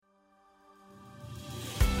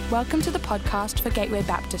Welcome to the podcast for Gateway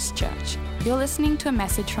Baptist Church. You're listening to a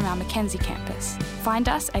message from our Mackenzie campus. Find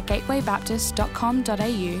us at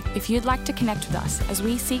gatewaybaptist.com.au if you'd like to connect with us as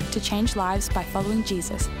we seek to change lives by following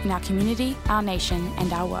Jesus in our community, our nation,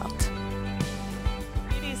 and our world.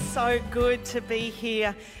 It is so good to be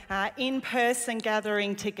here in person,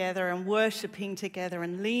 gathering together and worshipping together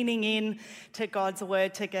and leaning in to God's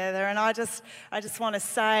word together. And I just want to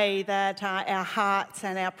say that our hearts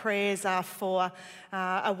and our prayers are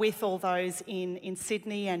with all those in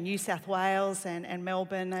Sydney and New South Wales and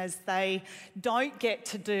Melbourne as they don't get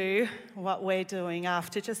to do what we're doing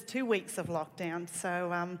after just 2 weeks of lockdown.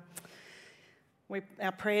 So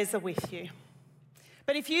our prayers are with you.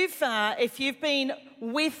 But if you've been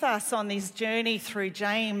with us on this journey through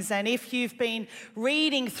James, and if you've been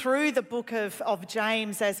reading through the book of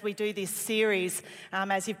James as we do this series,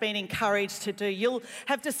 as you've been encouraged to do, you'll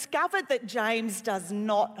have discovered that James does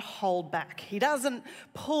not hold back. He doesn't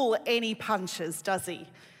pull any punches, does he?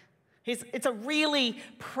 It's a really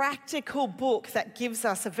practical book that gives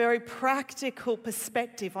us a very practical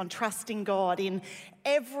perspective on trusting God in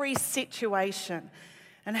every situation,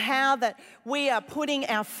 and how that we are putting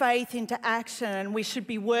our faith into action and we should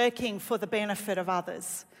be working for the benefit of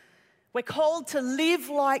others. We're called to live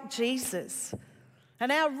like Jesus,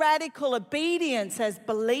 and our radical obedience as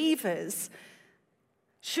believers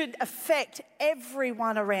should affect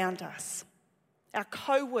everyone around us. Our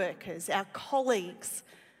co-workers, our colleagues,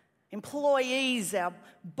 employees, our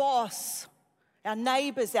boss, our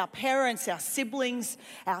neighbours, our parents, our siblings,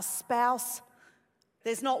 our spouse.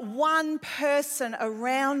 There's not one person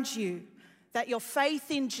around you that your faith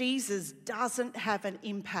in Jesus doesn't have an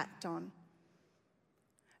impact on.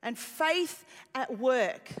 And faith at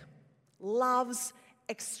work loves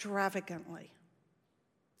extravagantly.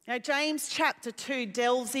 Now, James chapter 2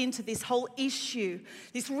 delves into this whole issue,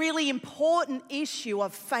 this really important issue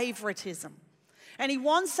of favoritism. And he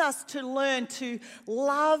wants us to learn to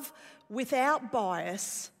love without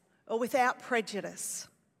bias or without prejudice.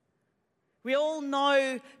 We all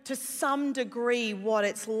know to some degree what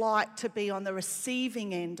it's like to be on the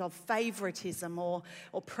receiving end of favoritism or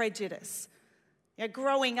prejudice. You know,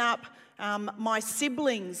 growing up, my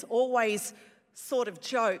siblings always sort of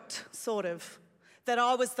joked, that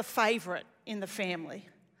I was the favourite in the family.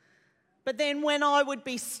 But then when I would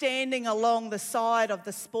be standing along the side of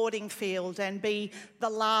the sporting field and be the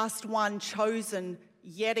last one chosen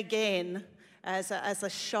yet again, as a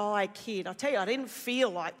shy kid, I tell you, I didn't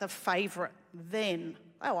feel like the favourite then.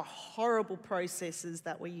 They were horrible processes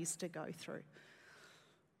that we used to go through.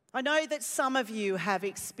 I know that some of you have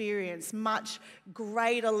experienced much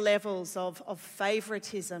greater levels of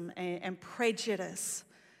favouritism and prejudice,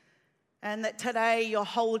 and that today you're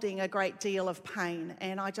holding a great deal of pain.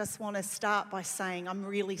 And I just want to start by saying I'm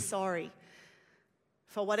really sorry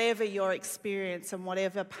for whatever your experience and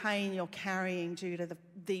whatever pain you're carrying due to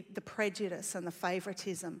the prejudice and the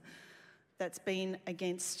favouritism that's been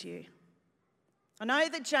against you. I know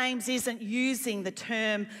that James isn't using the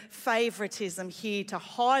term favouritism here to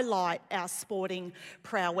highlight our sporting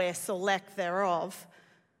prowess or lack thereof,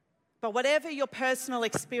 but whatever your personal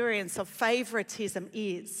experience of favouritism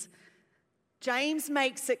is, James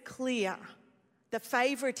makes it clear that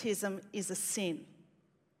favouritism is a sin.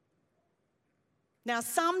 Now,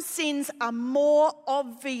 some sins are more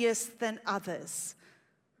obvious than others.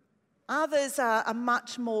 Others are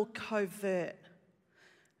much more covert.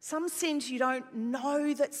 Some sins you don't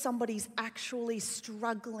know that somebody's actually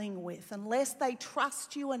struggling with unless they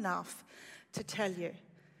trust you enough to tell you.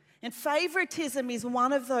 And favouritism is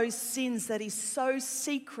one of those sins that is so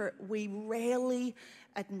secret we rarely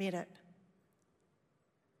admit it.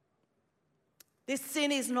 This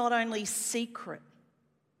sin is not only secret,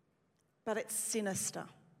 but it's sinister.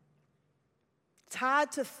 It's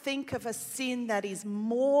hard to think of a sin that is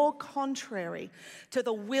more contrary to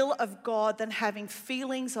the will of God than having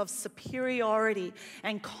feelings of superiority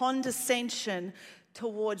and condescension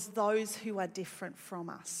towards those who are different from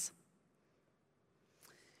us.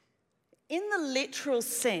 In the literal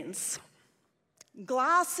sense,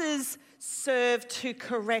 glasses serve to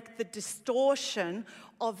correct the distortion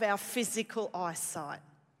of our physical eyesight.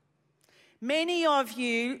 Many of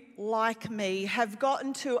you, like me, have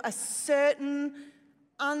gotten to a certain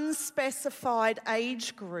unspecified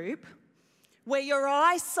age group where your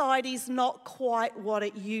eyesight is not quite what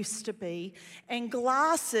it used to be, and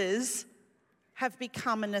glasses have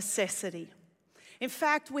become a necessity. In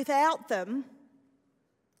fact, without them,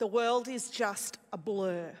 the world is just a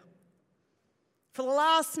blur. For the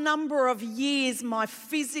last number of years, my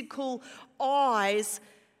physical eyes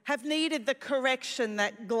have needed the correction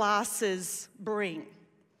that glasses bring.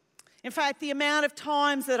 In fact, the amount of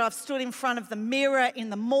times that I've stood in front of the mirror in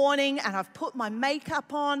the morning and I've put my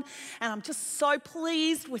makeup on and I'm just so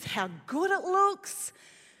pleased with how good it looks.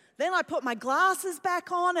 Then I put my glasses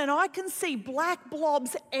back on and I can see black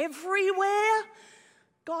blobs everywhere.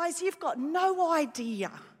 Guys, you've got no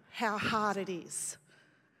idea how hard it is.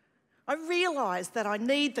 I realised that I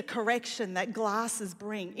need the correction that glasses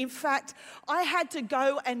bring. In fact, I had to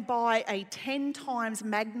go and buy a 10 times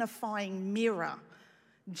magnifying mirror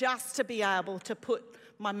just to be able to put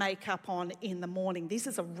my makeup on in the morning. This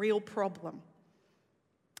is a real problem.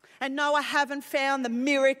 And no, I haven't found the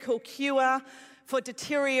miracle cure for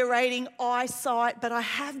deteriorating eyesight, but I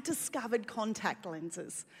have discovered contact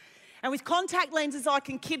lenses. And with contact lenses, I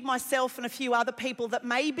can kid myself and a few other people that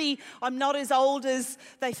maybe I'm not as old as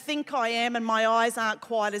they think I am and my eyes aren't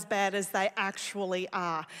quite as bad as they actually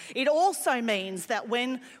are. It also means that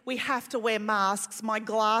when we have to wear masks, my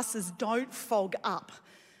glasses don't fog up,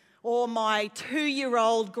 or my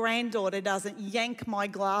 2-year-old granddaughter doesn't yank my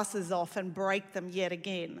glasses off and break them yet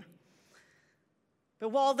again. But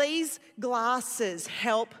while these glasses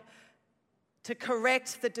help to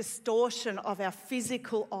correct the distortion of our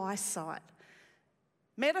physical eyesight,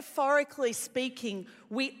 metaphorically speaking,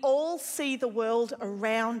 we all see the world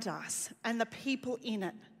around us and the people in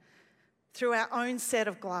it through our own set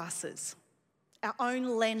of glasses, our own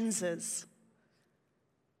lenses.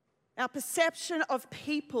 Our perception of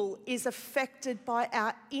people is affected by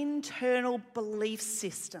our internal belief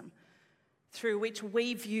system through which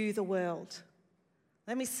we view the world.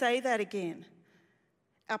 Let me say that again.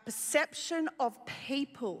 Our perception of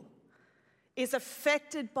people is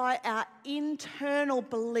affected by our internal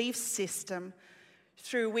belief system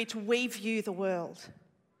through which we view the world.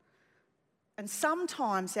 And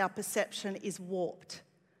sometimes our perception is warped.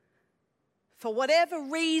 For whatever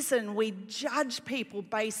reason, we judge people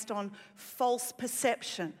based on false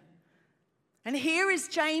perception. And here is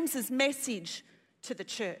James's message to the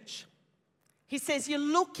church. He says, you're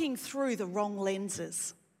looking through the wrong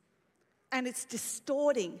lenses, and it's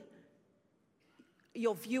distorting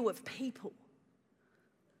your view of people.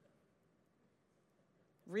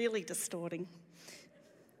 Really distorting.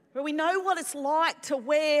 But we know what it's like to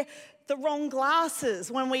wear the wrong glasses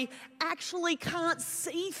when we actually can't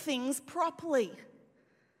see things properly.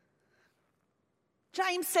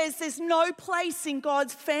 James says there's no place in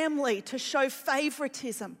God's family to show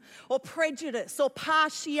favoritism or prejudice or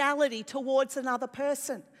partiality towards another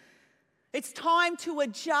person. It's time to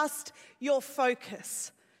adjust your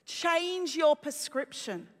focus, change your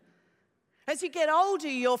prescription. As you get older,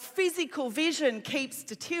 your physical vision keeps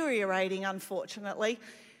deteriorating, unfortunately,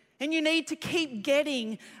 and you need to keep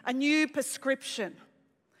getting a new prescription.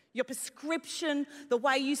 Your prescription, the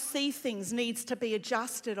way you see things, needs to be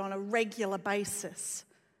adjusted on a regular basis.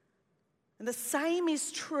 And the same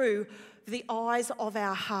is true of the eyes of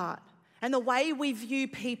our heart and the way we view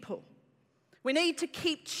people. We need to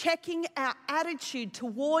keep checking our attitude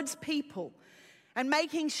towards people and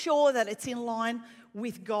making sure that it's in line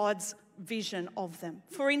with God's vision of them.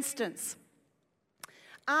 For instance,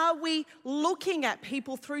 are we looking at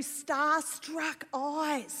people through star-struck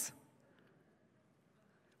eyes?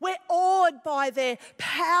 We're awed by their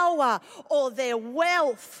power or their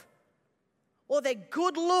wealth or their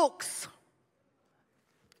good looks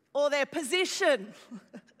or their position.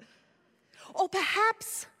 Or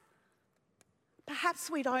perhaps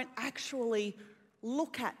we don't actually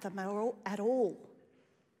look at them at all.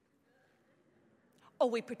 Or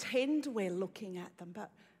we pretend we're looking at them, but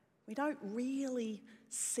we don't really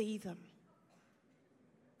see them.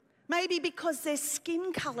 Maybe because their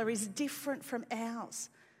skin colour is different from ours.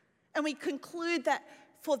 And we conclude that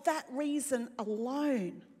for that reason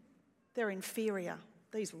alone, they're inferior.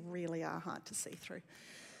 These really are hard to see through.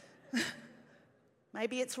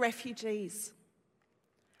 Maybe it's refugees.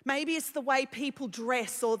 Maybe it's the way people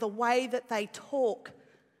dress or the way that they talk.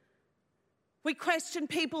 We question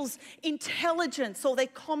people's intelligence or their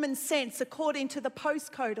common sense according to the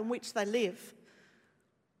postcode in which they live.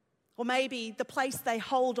 Or maybe the place they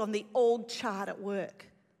hold on the org chart at work.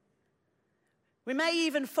 We may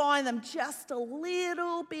even find them just a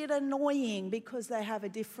little bit annoying because they have a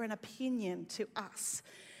different opinion to us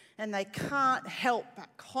and they can't help but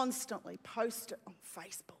constantly post it on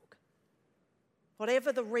Facebook.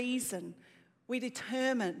 Whatever the reason, we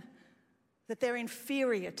determine that they're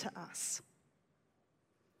inferior to us.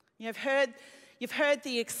 You've heard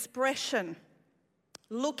the expression,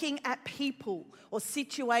 looking at people or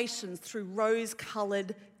situations through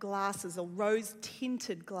rose-coloured glasses or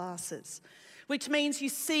rose-tinted glasses, which means you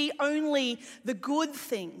see only the good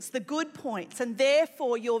things, the good points, and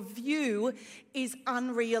therefore your view is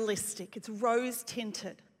unrealistic. It's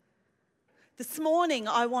rose-tinted. This morning,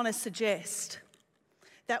 I want to suggest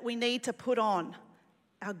that we need to put on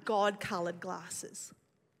our God-coloured glasses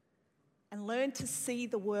and learn to see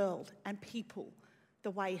the world and people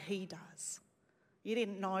the way He does. You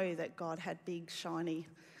didn't know that God had big, shiny,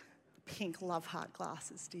 pink love heart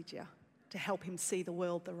glasses, did you? To help Him see the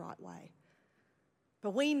world the right way.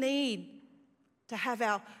 But we need to have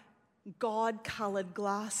our God-coloured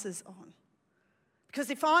glasses on.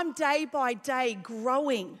 Because if I'm day by day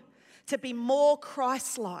growing to be more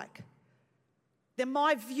Christ-like, then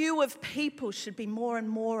my view of people should be more and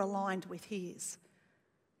more aligned with His.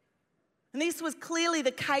 And this was clearly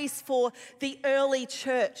the case for the early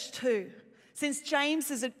church too, since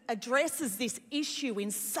James addresses this issue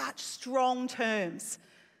in such strong terms.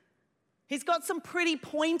 He's got some pretty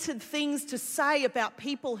pointed things to say about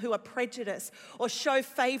people who are prejudiced or show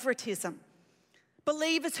favouritism.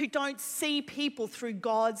 Believers who don't see people through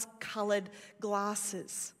God's coloured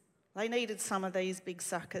glasses. They needed some of these big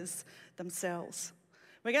suckers themselves.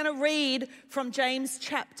 We're going to read from James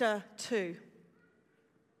chapter 2.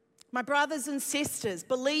 My brothers and sisters,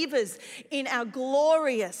 believers in our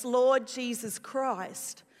glorious Lord Jesus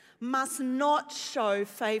Christ, must not show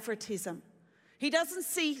favouritism. He doesn't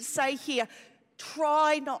say here,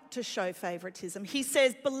 try not to show favouritism. He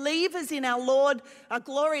says believers in our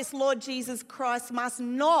glorious Lord Jesus Christ must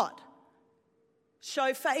not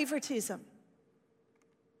show favouritism.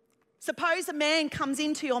 Suppose a man comes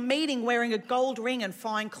into your meeting wearing a gold ring and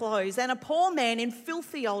fine clothes, and a poor man in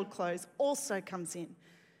filthy old clothes also comes in.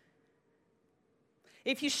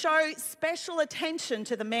 If you show special attention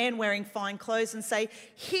to the man wearing fine clothes and say,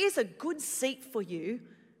 here's a good seat for you,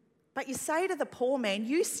 but you say to the poor man,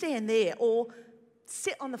 you stand there or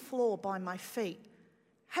sit on the floor by my feet,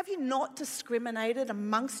 have you not discriminated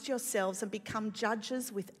amongst yourselves and become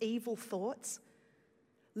judges with evil thoughts?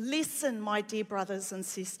 Listen, my dear brothers and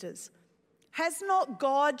sisters. Has not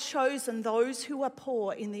God chosen those who are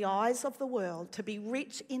poor in the eyes of the world to be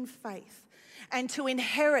rich in faith and to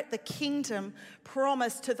inherit the kingdom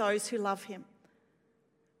promised to those who love Him?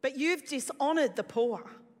 But you've dishonoured the poor.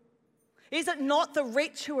 Is it not the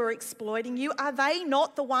rich who are exploiting you? Are they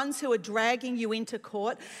not the ones who are dragging you into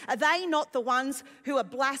court? Are they not the ones who are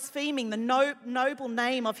blaspheming the noble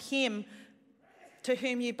name of Him to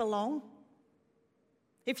whom you belong?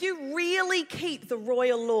 If you really keep the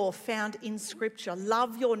royal law found in Scripture,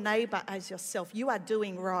 love your neighbour as yourself, you are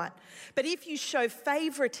doing right. But if you show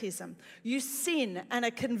favouritism, you sin and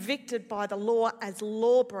are convicted by the law as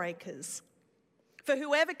lawbreakers. For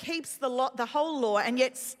whoever keeps the whole law and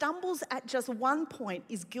yet stumbles at just one point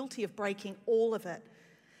is guilty of breaking all of it.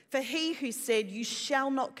 For He who said, you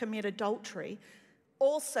shall not commit adultery,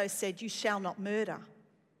 also said, you shall not murder.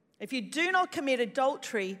 If you do not commit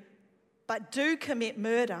adultery, but do commit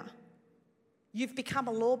murder, you've become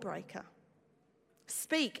a lawbreaker.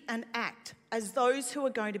 Speak and act as those who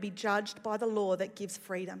are going to be judged by the law that gives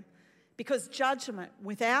freedom, because judgment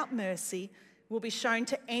without mercy will be shown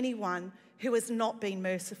to anyone who has not been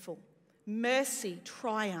merciful. Mercy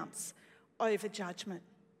triumphs over judgment.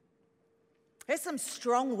 There's some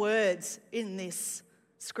strong words in this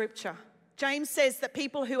scripture. James says that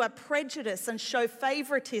people who are prejudiced and show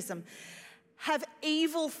favouritism have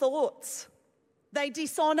evil thoughts. They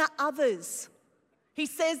dishonour others. He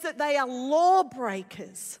says that they are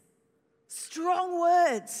lawbreakers. Strong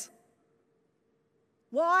words.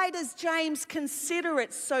 Why does James consider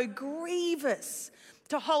it so grievous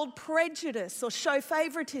to hold prejudice or show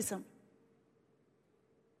favouritism?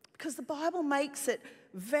 Because the Bible makes it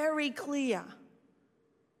very clear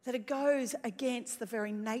that it goes against the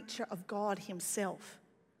very nature of God Himself.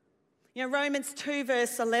 You know, Romans 2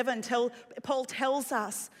 verse 11, Paul tells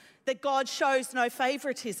us that God shows no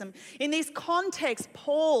favouritism. In this context,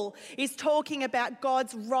 Paul is talking about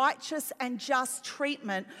God's righteous and just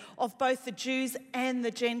treatment of both the Jews and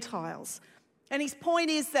the Gentiles. And his point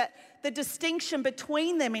is that the distinction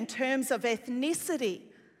between them in terms of ethnicity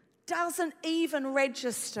doesn't even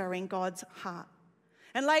register in God's heart.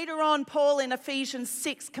 And later on, Paul in Ephesians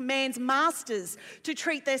 6 commands masters to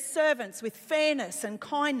treat their servants with fairness and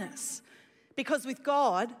kindness. Because with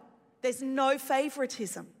God, there's no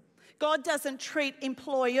favouritism. God doesn't treat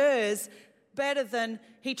employers better than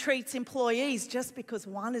He treats employees just because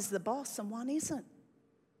one is the boss and one isn't.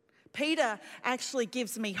 Peter actually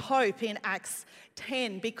gives me hope in Acts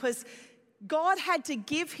 10 because God had to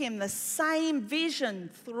give him the same vision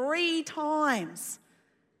 3 times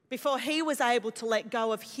before he was able to let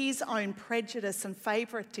go of his own prejudice and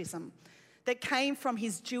favouritism that came from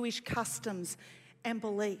his Jewish customs and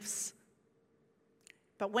beliefs.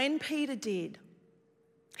 But when Peter did,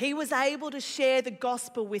 He was able to share the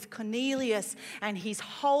gospel with Cornelius and his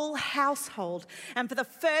whole household. And for the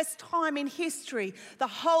first time in history, the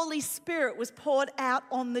Holy Spirit was poured out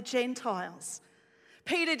on the Gentiles.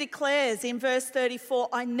 Peter declares in verse 34,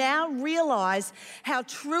 I now realize how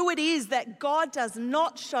true it is that God does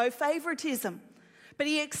not show favoritism, but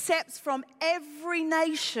he accepts from every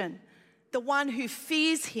nation the one who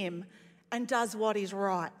fears him and does what is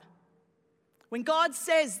right. When God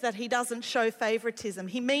says that he doesn't show favoritism,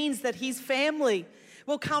 he means that his family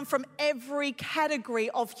will come from every category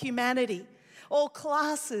of humanity, all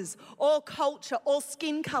classes, all culture, all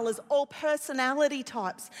skin colours, all personality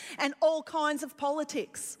types, and all kinds of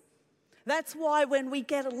politics. That's why when we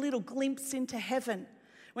get a little glimpse into heaven,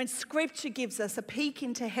 when Scripture gives us a peek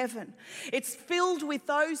into heaven, it's filled with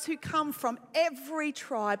those who come from every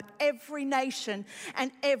tribe, every nation,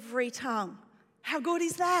 and every tongue. How good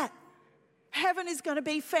is that? Heaven is going to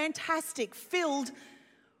be fantastic, filled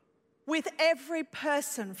with every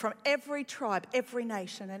person from every tribe, every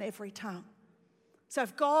nation, and every tongue. So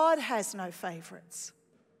if God has no favourites,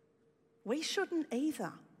 we shouldn't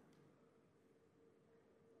either.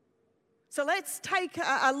 So let's take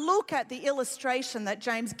a look at the illustration that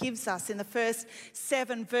James gives us in the first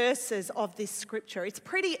 7 verses of this scripture. It's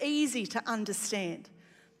pretty easy to understand.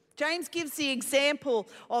 James gives the example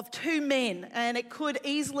of 2 men, and it could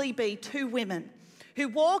easily be 2 women, who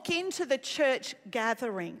walk into the church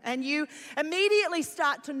gathering, and you immediately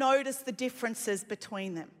start to notice the differences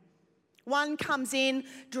between them. One comes in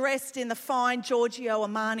dressed in the fine Giorgio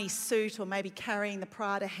Armani suit, or maybe carrying the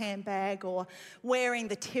Prada handbag, or wearing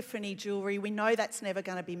the Tiffany jewellery. We know that's never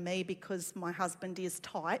going to be me because my husband is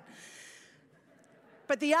tight.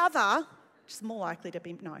 But the other, which is more likely to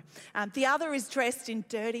be, the other is dressed in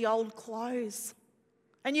dirty old clothes.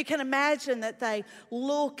 And you can imagine that they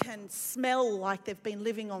look and smell like they've been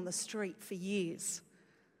living on the street for years.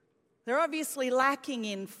 They're obviously lacking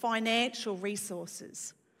in financial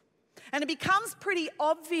resources. And it becomes pretty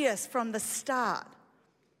obvious from the start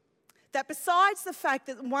that besides the fact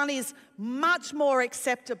that one is much more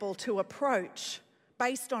acceptable to approach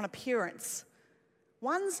based on appearance,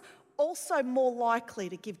 one's also more likely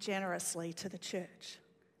to give generously to the church.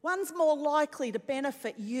 One's more likely to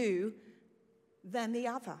benefit you than the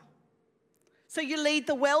other. So you lead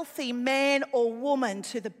the wealthy man or woman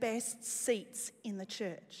to the best seats in the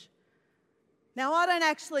church. Now, I don't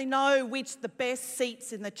actually know which the best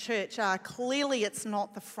seats in the church are. Clearly, it's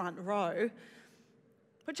not the front row.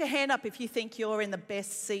 Put your hand up if you think you're in the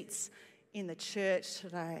best seats in the church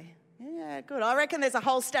today. Yeah, good. I reckon there's a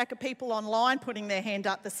whole stack of people online putting their hand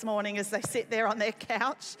up this morning as they sit there on their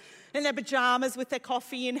couch in their pajamas with their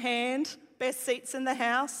coffee in hand. Best seats in the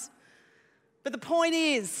house. But the point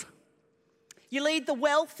is, you lead the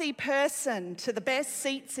wealthy person to the best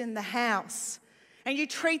seats in the house, and you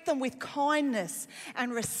treat them with kindness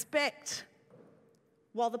and respect,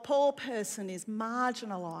 while the poor person is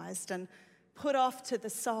marginalised and put off to the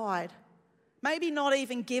side, maybe not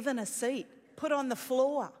even given a seat, put on the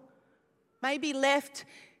floor, maybe left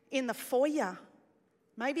in the foyer,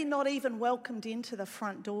 maybe not even welcomed into the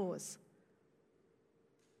front doors.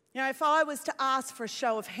 You know, if I was to ask for a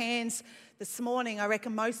show of hands this morning, I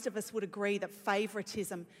reckon most of us would agree that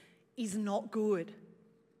favouritism is not good.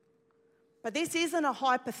 But this isn't a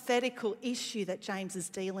hypothetical issue that James is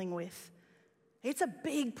dealing with. It's a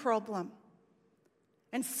big problem.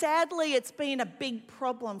 And sadly, it's been a big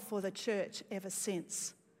problem for the church ever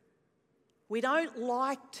since. We don't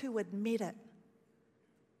like to admit it,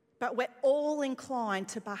 but we're all inclined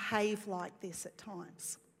to behave like this at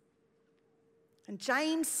times. And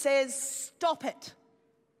James says, stop it.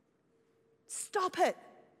 Stop it.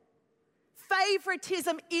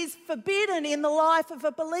 Favoritism is forbidden in the life of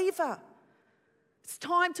a believer. It's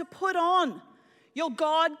time to put on your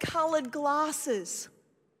God-coloured glasses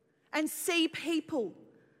and see people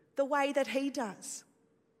the way that he does.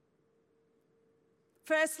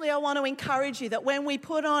 Firstly, I want to encourage you that when we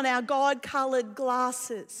put on our God-coloured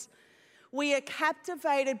glasses, we are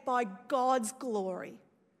captivated by God's glory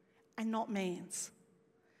and not man's.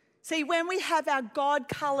 See, when we have our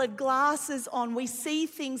God-coloured glasses on, we see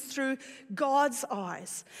things through God's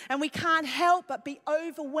eyes, and we can't help but be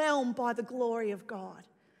overwhelmed by the glory of God.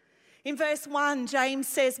 In verse 1, James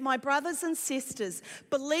says, "My brothers and sisters,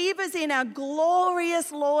 believers in our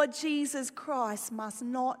glorious Lord Jesus Christ must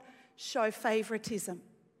not show favoritism."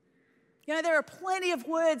 You know, there are plenty of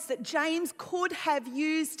words that James could have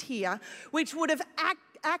used here which would have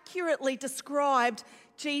accurately described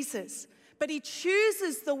Jesus. But he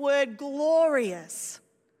chooses the word glorious.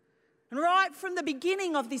 And right from the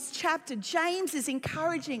beginning of this chapter, James is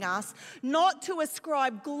encouraging us not to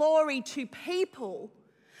ascribe glory to people,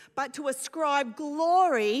 but to ascribe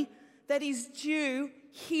glory that is due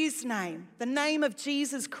his name, the name of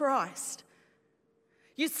Jesus Christ.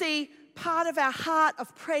 You see, part of our heart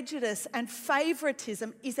of prejudice and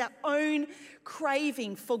favoritism is our own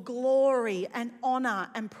craving for glory and honor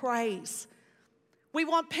and praise. We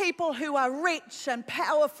want people who are rich and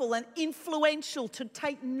powerful and influential to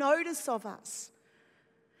take notice of us.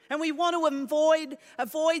 And we want to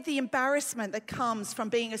avoid the embarrassment that comes from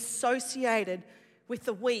being associated with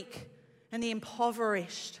the weak and the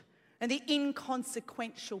impoverished and the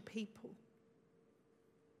inconsequential people.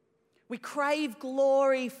 We crave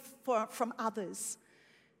glory from others,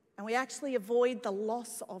 and we actually avoid the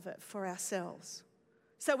loss of it for ourselves.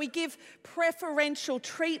 So we give preferential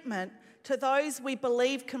treatment to those we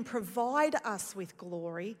believe can provide us with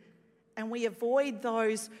glory, and we avoid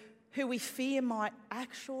those who we fear might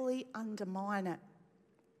actually undermine it.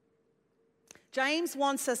 James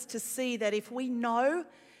wants us to see that if we know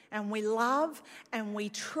and we love and we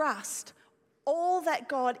trust all that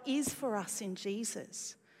God is for us in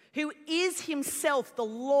Jesus, who is himself the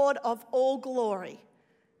Lord of all glory,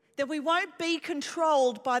 that we won't be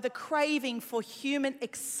controlled by the craving for human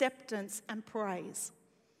acceptance and praise.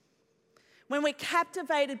 When we're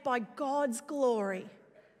captivated by God's glory,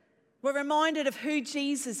 we're reminded of who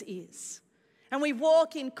Jesus is, and we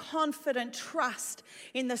walk in confident trust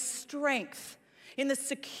in the strength, in the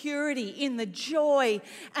security, in the joy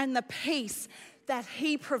and the peace that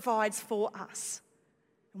he provides for us.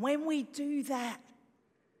 When we do that,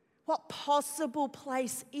 what possible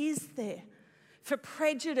place is there for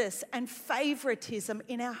prejudice and favoritism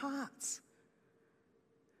in our hearts?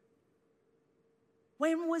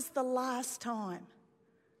 When was the last time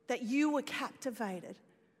that you were captivated,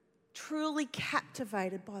 truly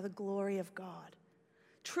captivated by the glory of God,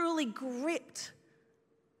 truly gripped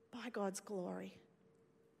by God's glory?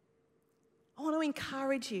 I want to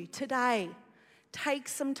encourage you today, take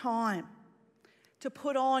some time to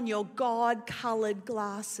put on your God-coloured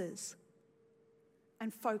glasses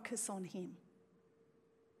and focus on him.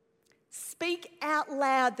 Speak out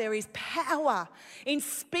loud. There is power in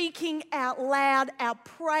speaking out loud our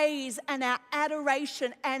praise and our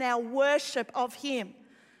adoration and our worship of him.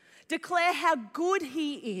 Declare how good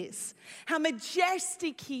he is, how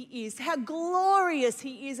majestic he is, how glorious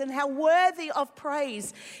he is, and how worthy of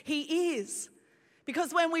praise he is.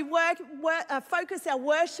 Because when we focus our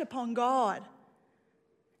worship on God,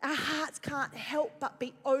 our hearts can't help but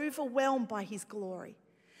be overwhelmed by his glory.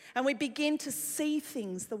 And we begin to see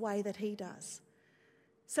things the way that he does.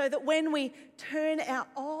 So that when we turn our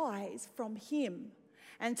eyes from him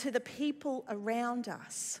and to the people around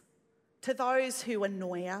us, to those who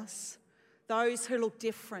annoy us, those who look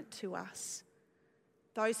different to us,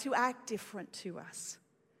 those who act different to us,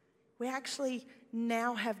 we actually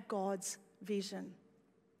now have God's vision.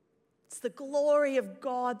 It's the glory of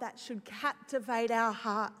God that should captivate our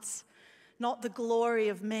hearts, not the glory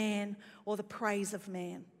of man or the praise of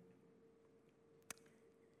man.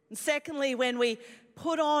 And secondly, when we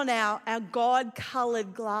put on our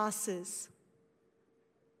God-coloured glasses,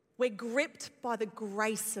 we're gripped by the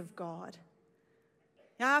grace of God.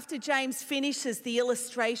 Now, after James finishes the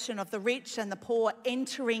illustration of the rich and the poor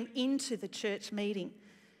entering into the church meeting,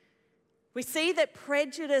 we see that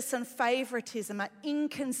prejudice and favoritism are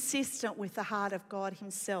inconsistent with the heart of God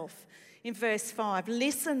himself. In verse 5,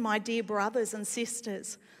 listen, my dear brothers and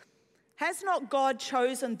sisters. Has not God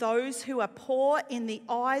chosen those who are poor in the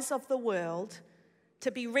eyes of the world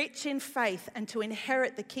to be rich in faith and to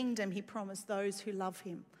inherit the kingdom he promised those who love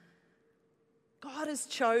him? God has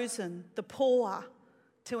chosen the poor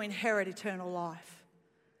to inherit eternal life.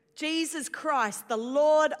 Jesus Christ, the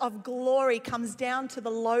Lord of glory, comes down to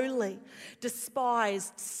the lowly,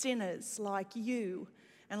 despised sinners like you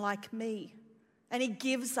and like me. And he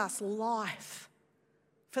gives us life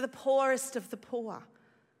for the poorest of the poor,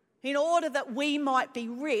 in order that we might be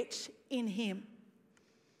rich in him.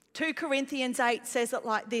 2 Corinthians 8 says it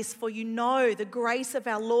like this, for you know the grace of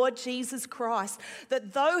our Lord Jesus Christ,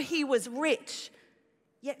 that though he was rich,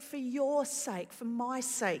 yet for your sake, for my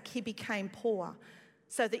sake, he became poor,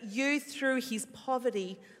 so that you through his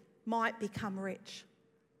poverty might become rich.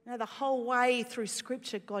 Now, the whole way through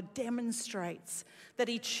Scripture, God demonstrates that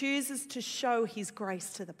he chooses to show his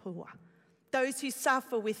grace to the poor, those who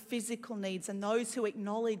suffer with physical needs and those who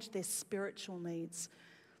acknowledge their spiritual needs.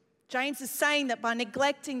 James is saying that by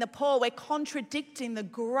neglecting the poor, we're contradicting the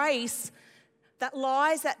grace that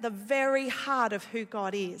lies at the very heart of who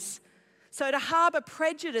God is. So to harbour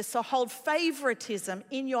prejudice or hold favoritism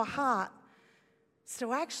in your heart is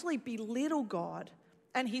to actually belittle God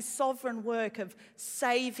and his sovereign work of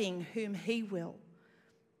saving whom he will.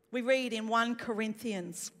 We read in 1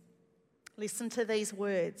 Corinthians Listen to these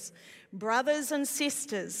words. Brothers and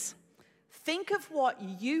sisters, think of what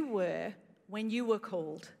you were when you were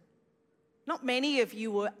called. Not many of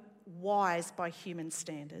you were wise by human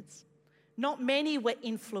standards. Not many were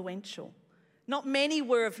influential. Not many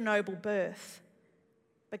were of noble birth.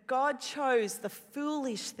 But God chose the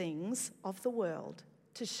foolish things of the world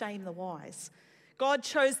to shame the wise. God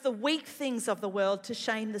chose the weak things of the world to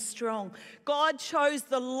shame the strong. God chose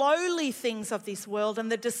the lowly things of this world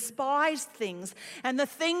and the despised things and the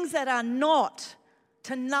things that are not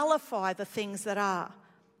to nullify the things that are,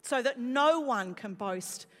 so that no one can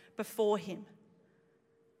boast before him.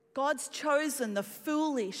 God's chosen the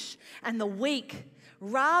foolish and the weak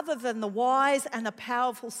rather than the wise and the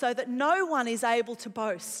powerful, so that no one is able to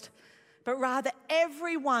boast, but rather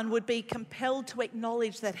everyone would be compelled to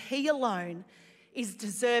acknowledge that he alone is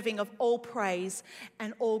deserving of all praise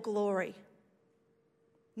and all glory.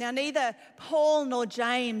 Now, neither Paul nor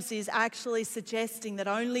James is actually suggesting that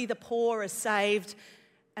only the poor are saved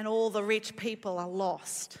and all the rich people are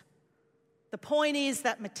lost. The point is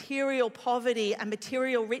that material poverty and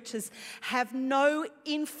material riches have no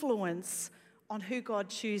influence on who God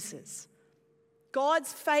chooses.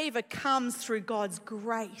 God's favour comes through God's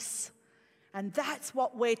grace, and that's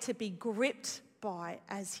what we're to be gripped by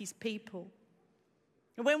as his people.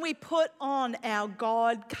 And when we put on our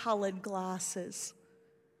God-coloured glasses,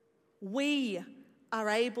 we are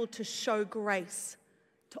able to show grace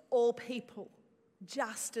to all people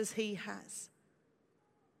just as he has.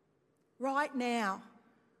 Right now,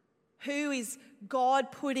 who is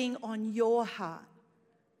God putting on your heart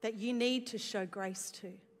that you need to show grace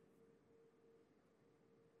to?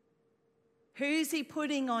 Who's he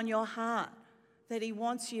putting on your heart that he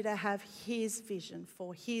wants you to have his vision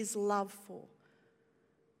for, his love for?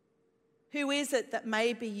 Who is it that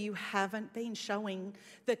maybe you haven't been showing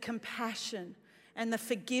the compassion and the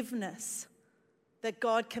forgiveness that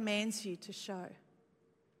God commands you to show?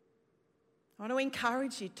 I want to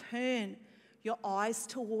encourage you, turn your eyes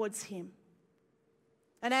towards him.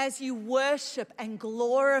 And as you worship and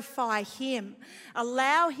glorify him,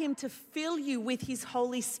 allow him to fill you with his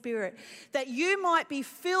Holy Spirit, that you might be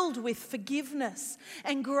filled with forgiveness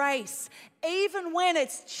and grace, even when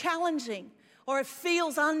it's challenging or it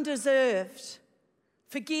feels undeserved.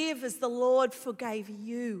 Forgive as the Lord forgave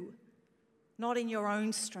you, not in your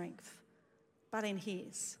own strength, but in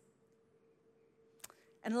his.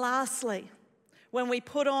 And lastly, when we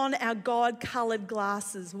put on our God-coloured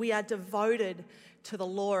glasses, we are devoted to the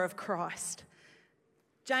law of Christ.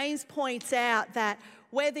 James points out that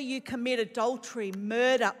whether you commit adultery,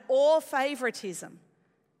 murder, or favoritism,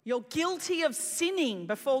 you're guilty of sinning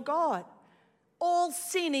before God. All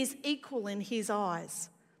sin is equal in his eyes.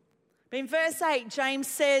 But in verse 8, James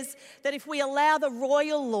says that if we allow the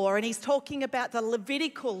royal law, and he's talking about the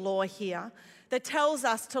Levitical law here, that tells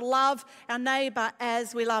us to love our neighbour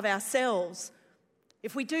as we love ourselves,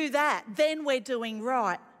 if we do that, then we're doing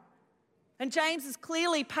right. And James has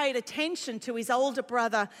clearly paid attention to his older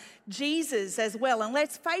brother Jesus as well. And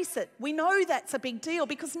let's face it, we know that's a big deal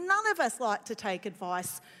because none of us like to take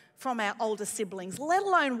advice from our older siblings, let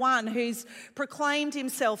alone one who's proclaimed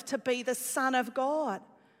himself to be the Son of God.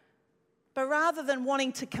 But rather than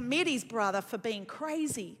wanting to commit his brother for being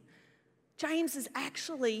crazy, James is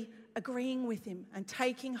actually agreeing with him and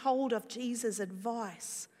taking hold of Jesus'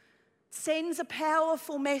 advice. Sends a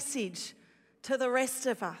powerful message to the rest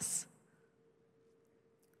of us.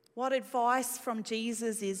 What advice from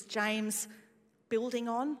Jesus is James building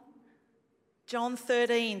on? John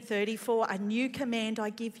 13:34, a new command I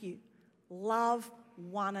give you, love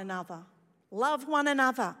one another. Love one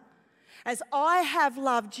another. As I have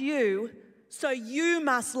loved you, so you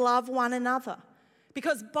must love one another.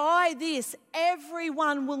 Because by this,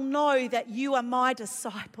 everyone will know that you are my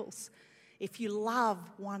disciples, if you love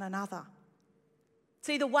one another.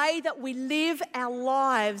 See, the way that we live our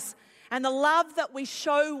lives and the love that we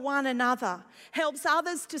show one another helps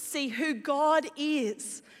others to see who God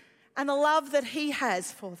is and the love that he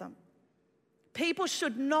has for them. People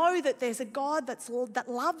should know that there's a God that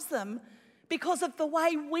loves them because of the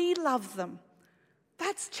way we love them.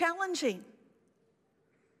 That's challenging.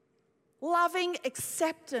 Loving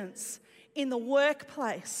acceptance in the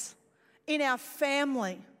workplace, in our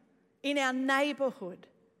family, in our neighbourhood,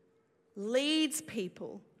 leads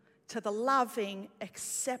people to the loving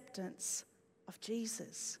acceptance of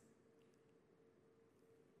Jesus.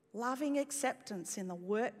 Loving acceptance in the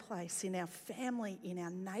workplace, in our family, in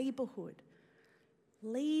our neighbourhood,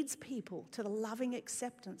 leads people to the loving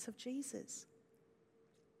acceptance of Jesus.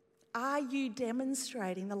 Are you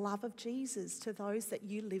demonstrating the love of Jesus to those that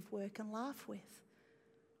you live, work and laugh with?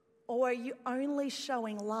 Or are you only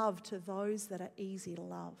showing love to those that are easy to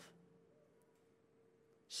love?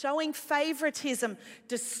 Showing favoritism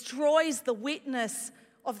destroys the witness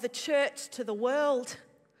of the church to the world.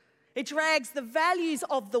 It drags the values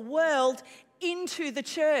of the world into the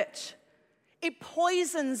church. It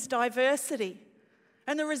poisons diversity.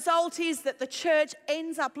 And the result is that the church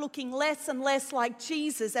ends up looking less and less like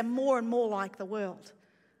Jesus and more like the world.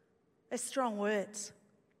 They're strong words.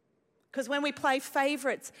 Because when we play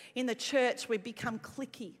favourites in the church, we become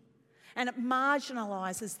cliquey. And it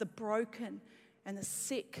marginalises the broken and the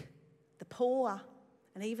sick, the poor,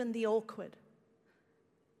 and even the awkward.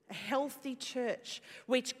 A healthy church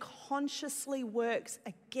which consciously works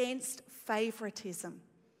against favouritism.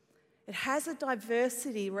 It has a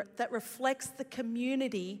diversity that reflects the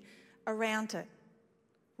community around it.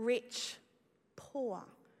 Rich, poor,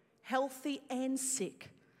 healthy and sick,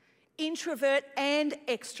 introvert and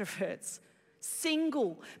extroverts,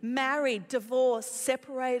 single, married, divorced,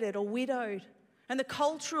 separated or widowed, and the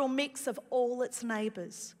cultural mix of all its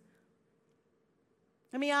neighbours.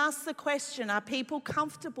 Let me ask the question, are people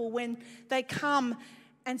comfortable when they come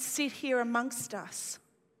and sit here amongst us?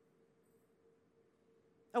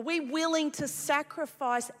 Are we willing to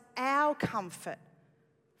sacrifice our comfort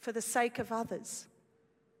for the sake of others?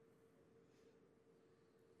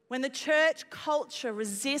 When the church culture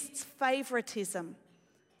resists favouritism,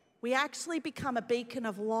 we actually become a beacon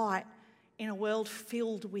of light in a world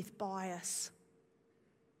filled with bias.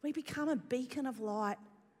 We become a beacon of light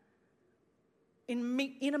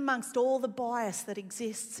in amongst all the bias that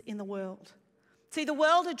exists in the world. See, the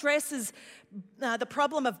world addresses the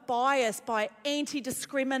problem of bias by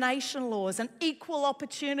anti-discrimination laws and equal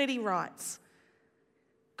opportunity rights.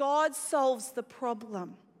 God solves the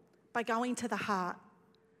problem by going to the heart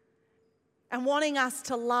and wanting us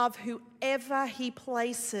to love whoever He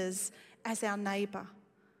places as our neighbour,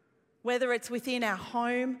 whether it's within our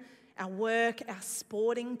home, our work, our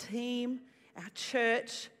sporting team, our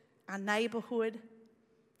church, our neighbourhood.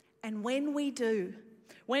 And when we do,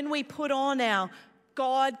 when we put on our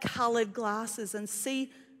God-coloured glasses and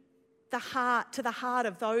see the heart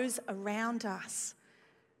of those around us,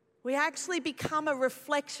 we actually become a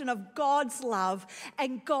reflection of God's love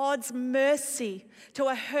and God's mercy to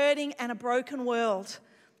a hurting and a broken world.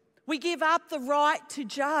 We give up the right to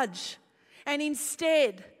judge, and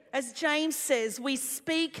instead, as James says, we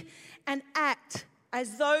speak and act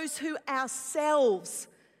as those who ourselves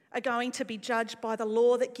are going to be judged by the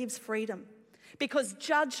law that gives freedom. Because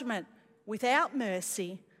judgment without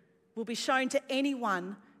mercy will be shown to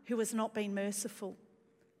anyone who has not been merciful.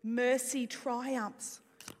 Mercy triumphs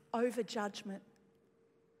over judgment.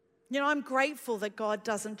 You know, I'm grateful that God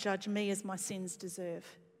doesn't judge me as my sins deserve.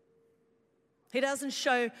 He doesn't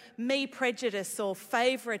show me prejudice or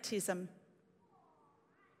favouritism.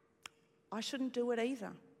 I shouldn't do it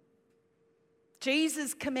either.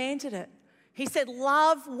 Jesus commanded it. He said,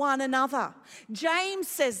 love one another. James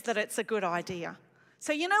says that it's a good idea.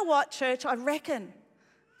 So you know what, church? I reckon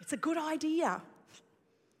it's a good idea.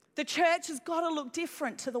 The church has got to look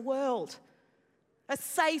different to the world. A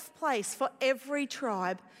safe place for every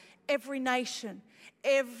tribe, every nation,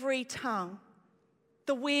 every tongue.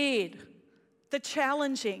 The weird, the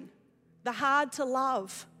challenging, the hard to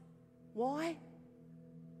love. Why?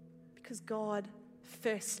 Because God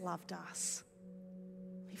first loved us.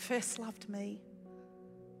 He first loved me.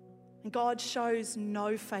 And God shows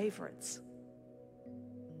no favourites.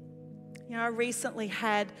 You know, I recently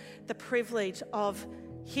had the privilege of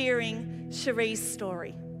hearing Cherie's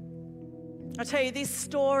story. I tell you, this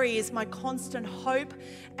story is my constant hope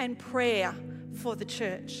and prayer for the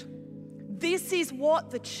church. This is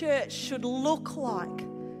what the church should look like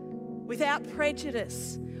without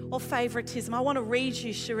prejudice or favouritism. I want to read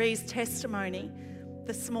you Cherie's testimony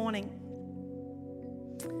this morning.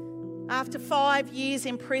 After 5 years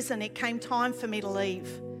in prison, it came time for me to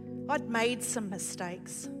leave. I'd made some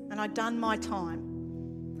mistakes and I'd done my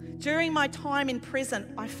time. During my time in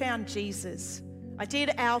prison, I found Jesus. I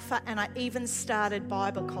did Alpha and I even started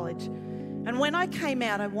Bible college. And when I came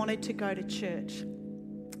out, I wanted to go to church.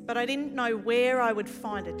 But I didn't know where I would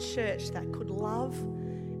find a church that could love,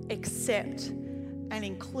 accept, and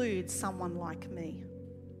include someone like me.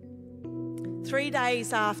 3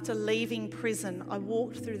 days after leaving prison, I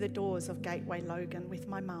walked through the doors of Gateway Logan with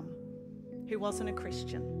my mum, who wasn't a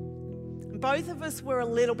Christian. And both of us were a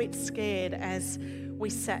little bit scared as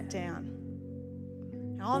we sat down.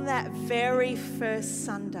 And on that very first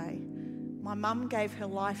Sunday, my mum gave her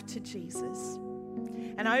life to Jesus.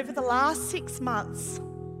 And over the last 6 months,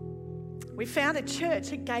 we found a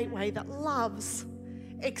church at Gateway that loves,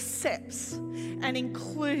 accepts, and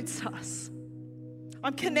includes us.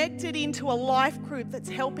 I'm connected into a life group that's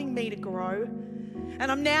helping me to grow.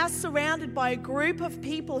 And I'm now surrounded by a group of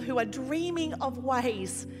people who are dreaming of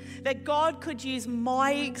ways that God could use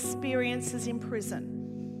my experiences in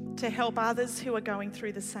prison to help others who are going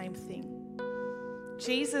through the same thing.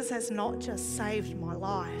 Jesus has not just saved my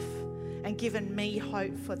life and given me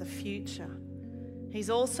hope for the future. He's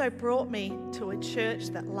also brought me to a church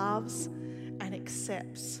that loves and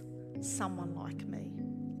accepts someone like me.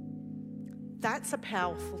 That's a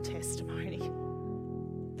powerful testimony.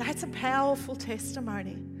 That's a powerful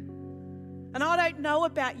testimony. And I don't know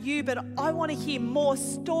about you, but I want to hear more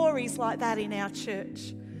stories like that in our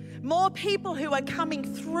church. More people who are coming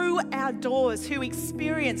through our doors, who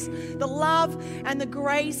experience the love and the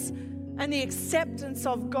grace and the acceptance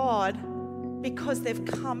of God because they've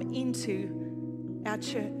come into our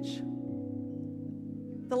church.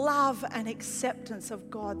 The love and acceptance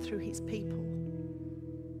of God through His people.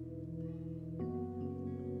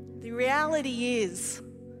 The reality is,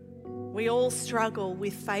 we all struggle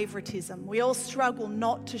with favoritism. We all struggle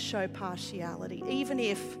not to show partiality, even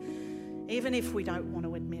if we don't want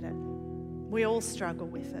to admit it. We all struggle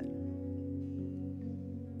with it.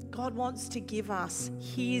 God wants to give us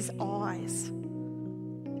His eyes,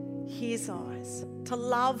 to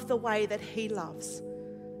love the way that He loves,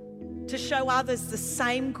 to show others the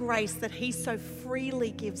same grace that He so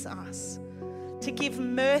freely gives us, to give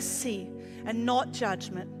mercy and not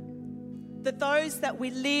judgment, that those that we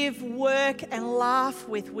live, work and laugh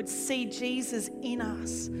with would see Jesus in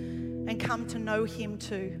us and come to know Him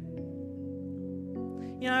too.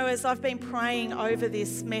 You know, as I've been praying over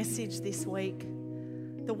this message this week,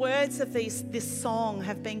 the words of this song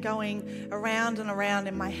have been going around and around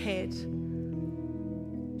in my head.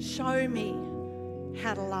 Show me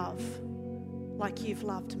how to love like you've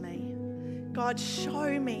loved me. God,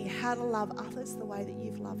 show me how to love others the way that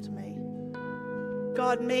you've loved me.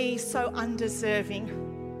 God, me so undeserving.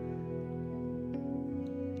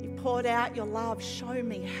 You poured out your love. Show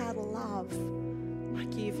me how to love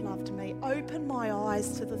like you've loved me. Open my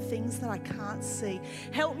eyes to the things that I can't see.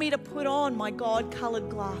 Help me to put on my God-coloured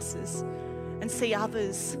glasses and see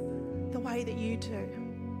others the way that you do.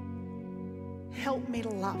 Help me to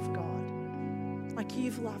love God like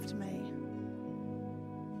you've loved me.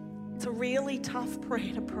 It's a really tough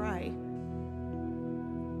prayer to pray.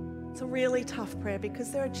 It's a really tough prayer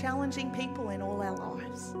because there are challenging people in all our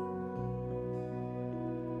lives.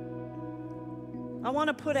 I want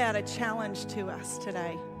to put out a challenge to us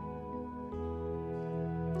today.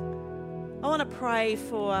 I want to pray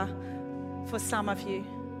for some of you.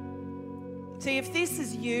 See, if this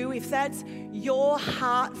is you, if that's your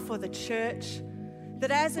heart for the church,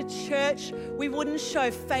 that as a church we wouldn't show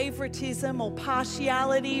favoritism or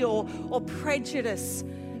partiality or prejudice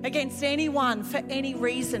against anyone for any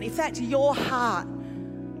reason, if that's your heart,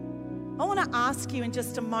 I want to ask you in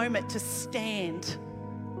just a moment to stand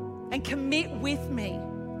and commit with me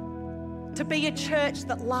to be a church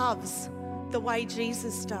that loves the way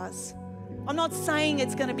Jesus does. I'm not saying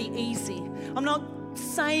it's going to be easy. I'm not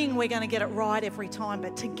saying we're going to get it right every time,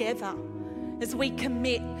 but together, as we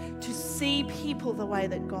commit to see people the way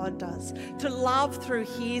that God does, to love through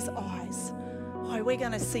His eyes, we're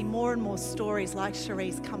going to see more and more stories like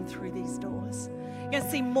Cherie's come through these doors. You're going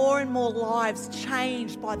to see more and more lives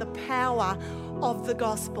changed by the power of the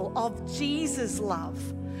gospel, of Jesus' love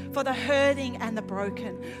for the hurting and the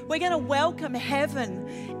broken. We're going to welcome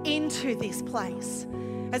heaven into this place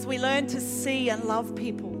as we learn to see and love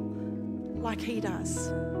people like He does.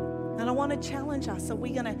 And I want to challenge us. Are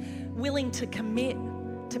we willing to commit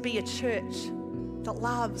to be a church that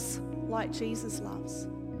loves like Jesus loves?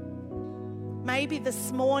 Maybe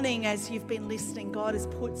this morning as you've been listening, God has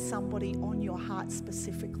put somebody on your heart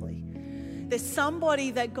specifically. There's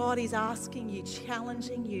somebody that God is asking you,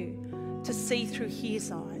 challenging you to see through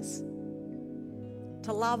His eyes,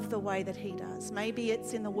 to love the way that He does. Maybe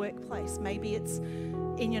it's in the workplace. Maybe it's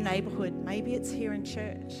in your neighborhood. Maybe it's here in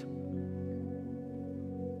church.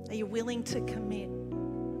 Are you willing to commit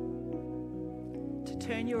to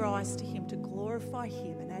turn your eyes to Him, to glorify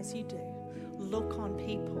Him? And as you do, look on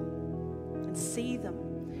people and see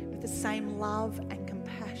them with the same love and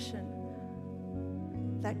compassion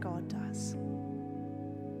that God does.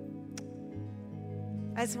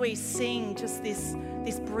 As we sing just this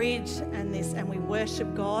bridge and we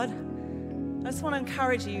worship God, I just want to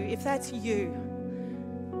encourage you, if that's you,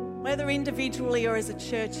 whether individually or as a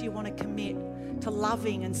church you want to commit to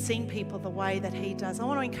loving and seeing people the way that He does, I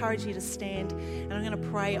want to encourage you to stand and I'm going to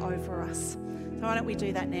pray over us. So why don't we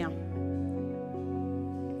do that now?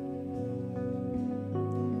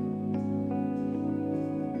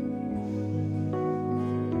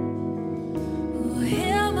 Yeah.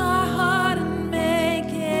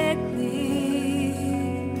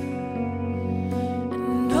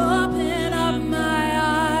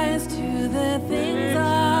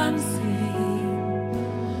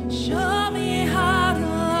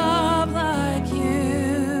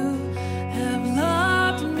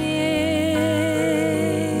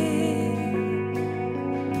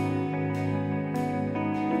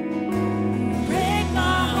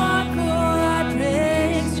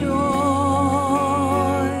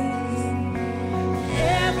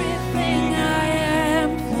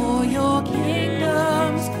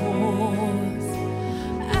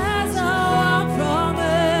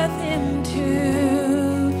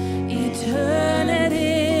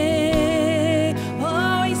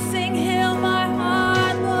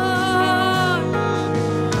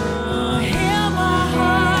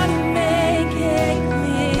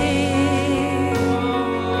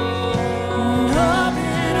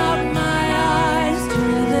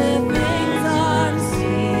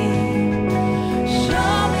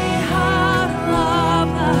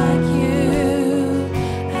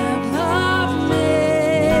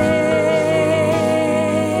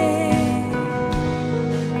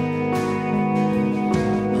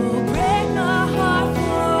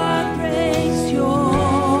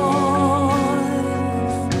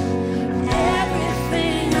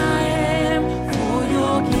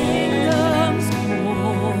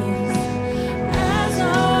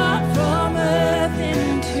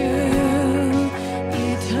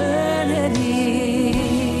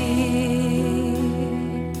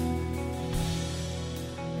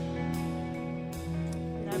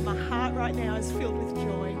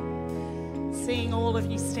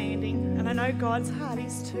 God's heart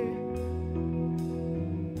is too.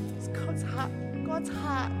 God's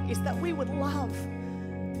heart is that we would love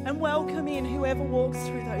and welcome in whoever walks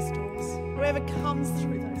through those doors, whoever comes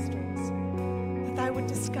through those doors, that they would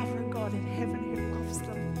discover a God in heaven who loves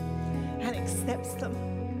them and accepts them.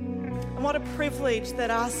 And what a privilege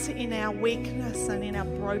that us in our weakness and in our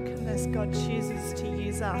brokenness, God chooses to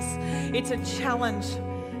use us. It's a challenge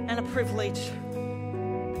and a privilege.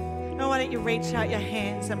 Now why don't you reach out your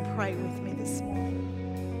hands and pray with me this morning.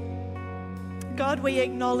 God, we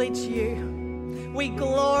acknowledge you. We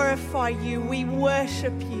glorify you. We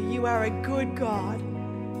worship you. You are a good God.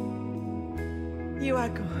 You are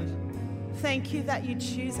good. Thank you that you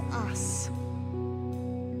choose us.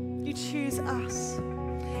 You choose us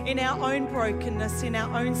in our own brokenness, in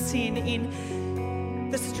our own sin, in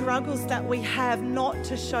the struggles that we have, not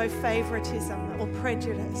to show favoritism or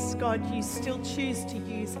prejudice. God, you still choose to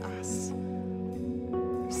use us.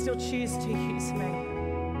 You still choose to use me.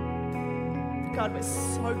 God, we're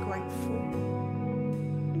so grateful.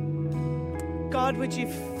 God, would you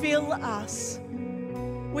fill us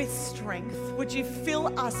with strength? Would you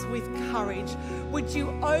fill us with courage? Would you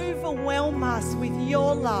overwhelm us with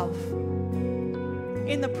your love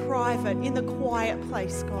in the private, in the quiet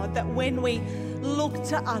place, God, that when we look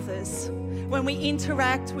to others, when we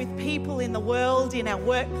interact with people in the world, in our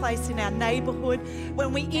workplace, in our neighborhood,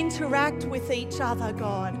 when we interact with each other,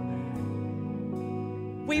 God,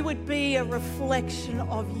 we would be a reflection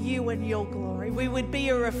of you and your glory. We would be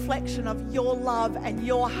a reflection of your love and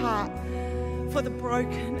your heart for the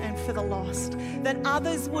broken and for the lost. That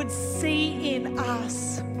others would see in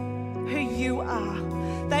us who you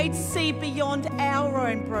are. They'd see beyond our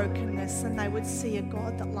own brokenness and they would see a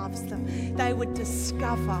God that loves them. They would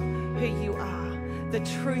discover who you are, the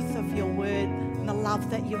truth of your word and the love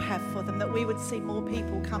that you have for them. That we would see more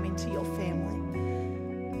people come into your family.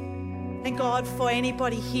 And God, for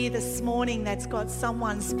anybody here this morning that's got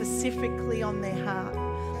someone specifically on their heart,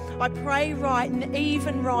 I pray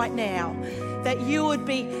even right now that you would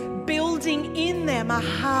be building in them a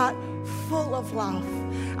heart full of love,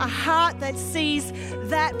 a heart that sees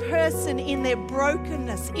that person in their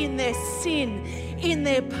brokenness, in their sin, in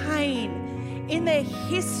their pain, in their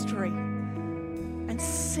history, and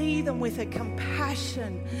see them with a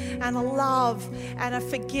compassion and a love and a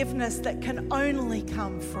forgiveness that can only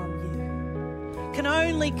come from you. Can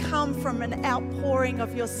only come from an outpouring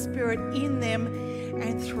of your Spirit in them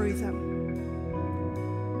and through them.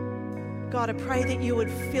 God, I pray that you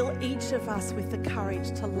would fill each of us with the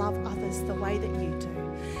courage to love others the way that you do.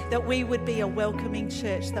 That we would be a welcoming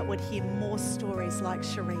church that would hear more stories like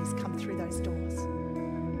Cherie's come through those doors.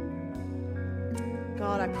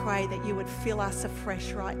 God, I pray that you would fill us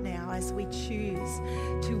afresh right now as we choose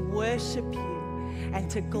to worship you and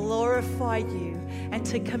to glorify you and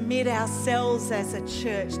to commit ourselves as a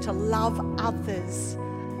church to love others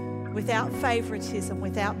without favoritism,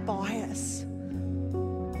 without bias.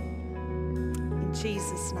 In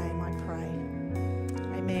Jesus' name I pray.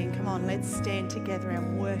 Amen. Come on, let's stand together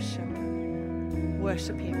and worship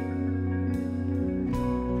him.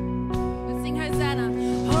 Let's sing Hosanna.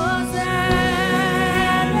 Hosanna,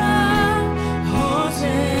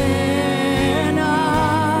 Hosanna.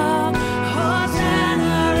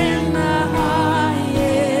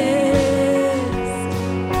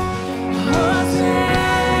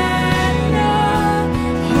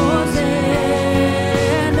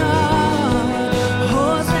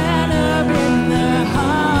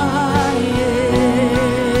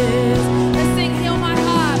 Heal my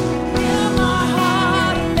heart.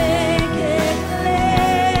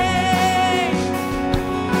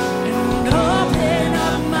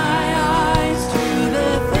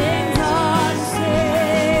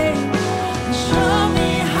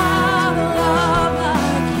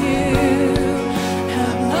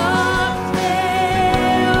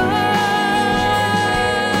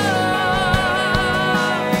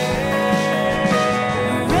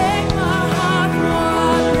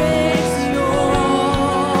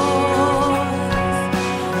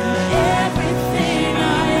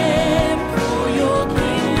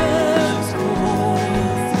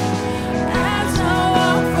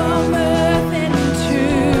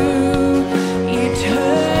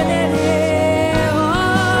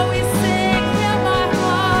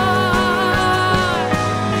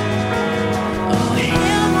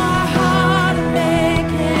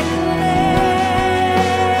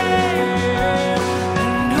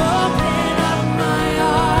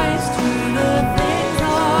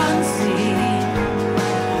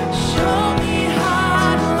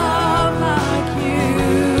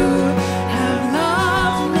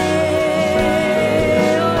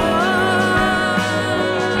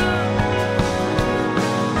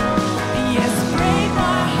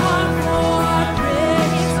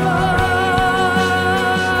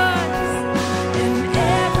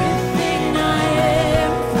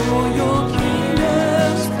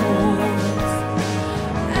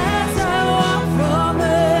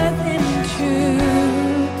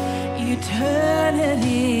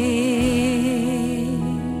 eternity.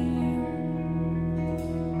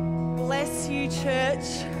 Bless you,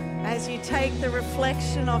 church, as you take the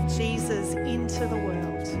reflection of Jesus into the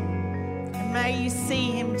world. And may you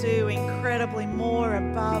see him do incredibly more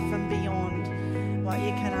above and beyond what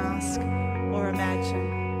you can ask or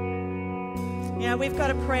imagine. You know, we've got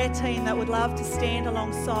a prayer team that would love to stand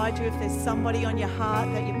alongside you if there's somebody on your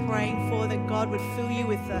heart that you're praying for, that God would fill you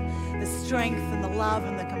with the strength and the love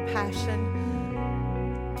and the compassion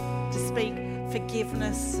to speak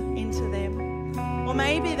forgiveness into them. Or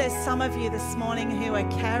maybe there's some of you this morning who are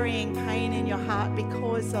carrying pain in your heart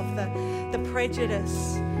because of the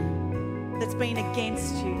prejudice that's been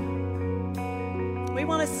against you. We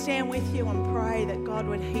want to stand with you and pray that God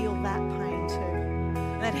would heal that pain too.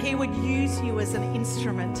 That he would use you as an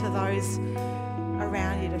instrument to those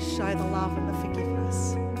around you to show the love and the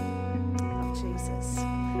forgiveness of Jesus.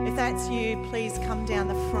 If that's you, please come down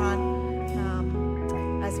the front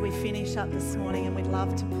as we finish up this morning, and we'd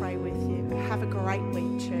love to pray with you. Have a great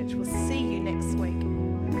week, church. We'll see you next week.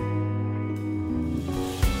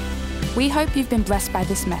 We hope you've been blessed by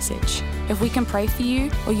this message. If we can pray for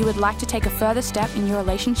you, or you would like to take a further step in your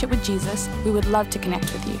relationship with Jesus, we would love to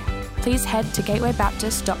connect with you. Please head to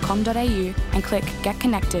gatewaybaptist.com.au and click Get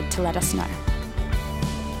Connected to let us know.